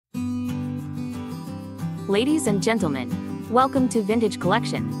Ladies and gentlemen, welcome to Vintage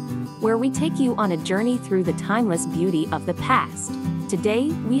Collection, where we take you on a journey through the timeless beauty of the past. Today,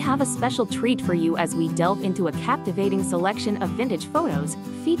 we have a special treat for you as we delve into a captivating selection of vintage photos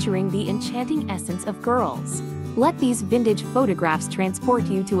featuring the enchanting essence of girls. Let these vintage photographs transport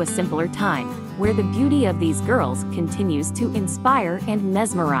you to a simpler time, where the beauty of these girls continues to inspire and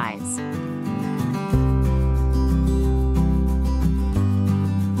mesmerize.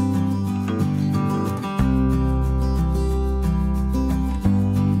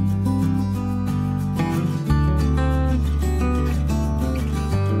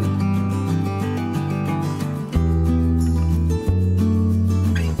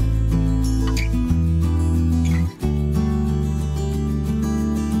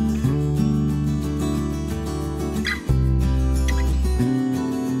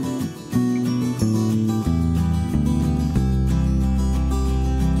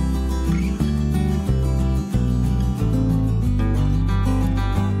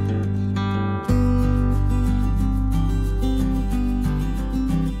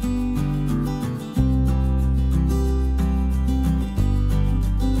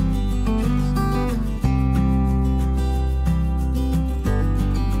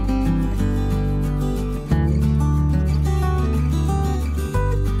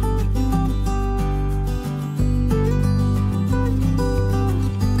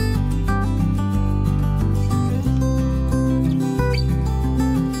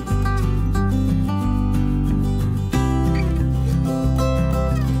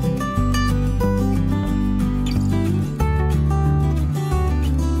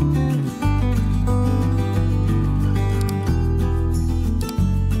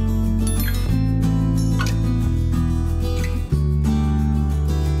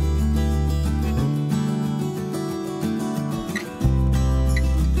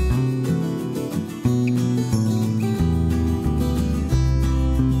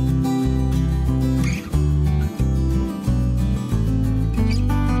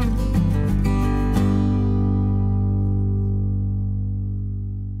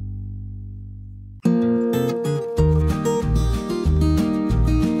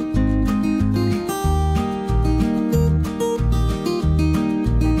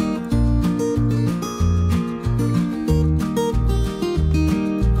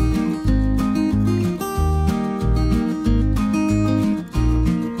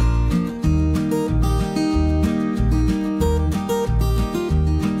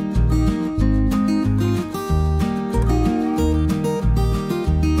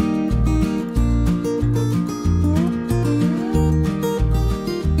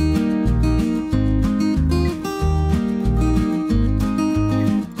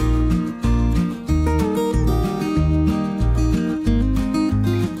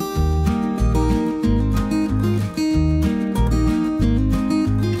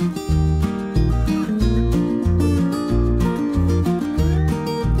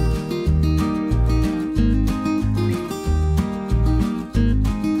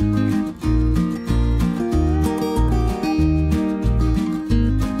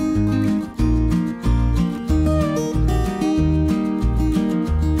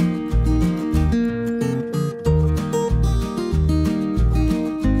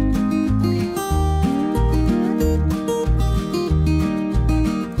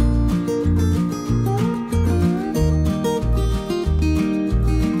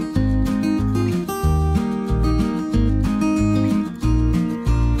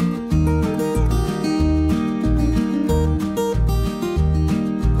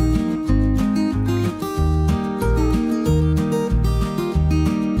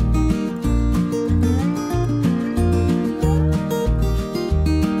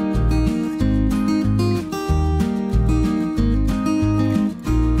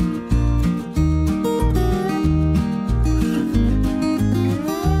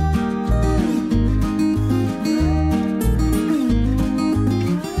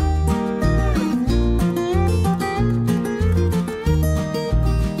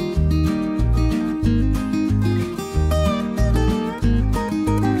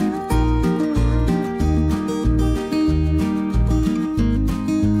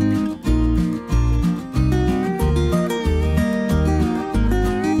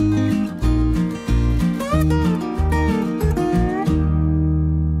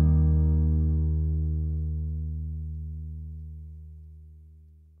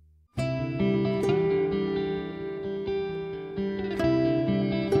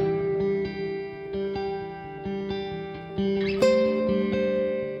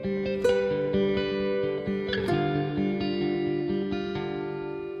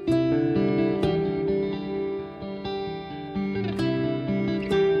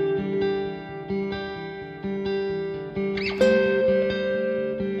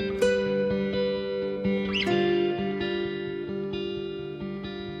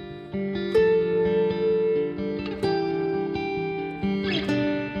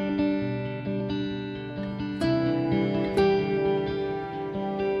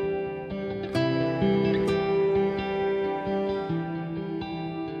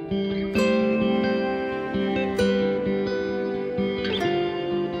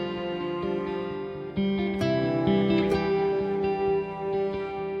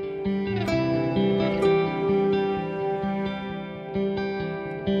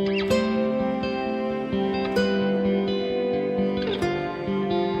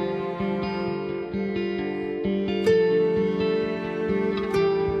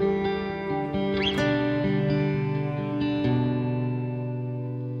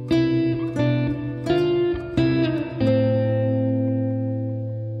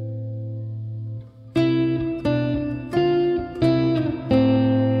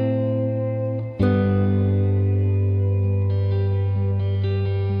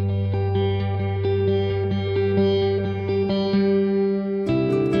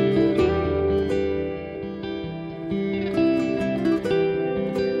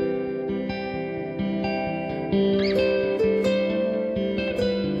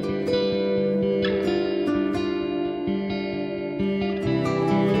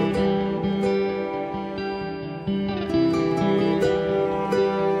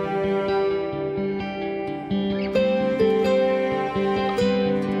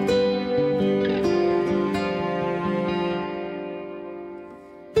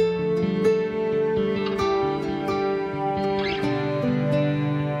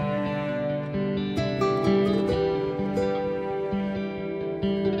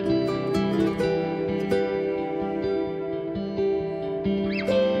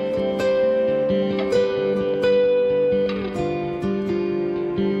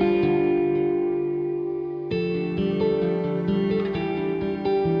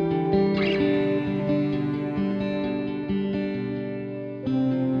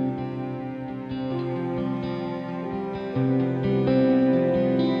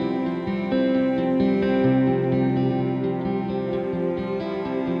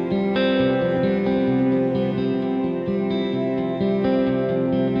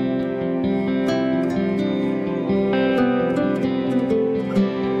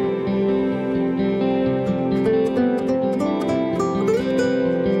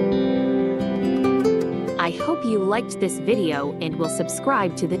 I hope you liked this video and will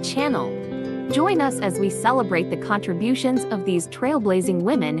subscribe to the channel. Join us as we celebrate the contributions of these trailblazing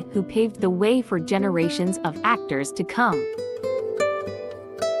women who paved the way for generations of actors to come.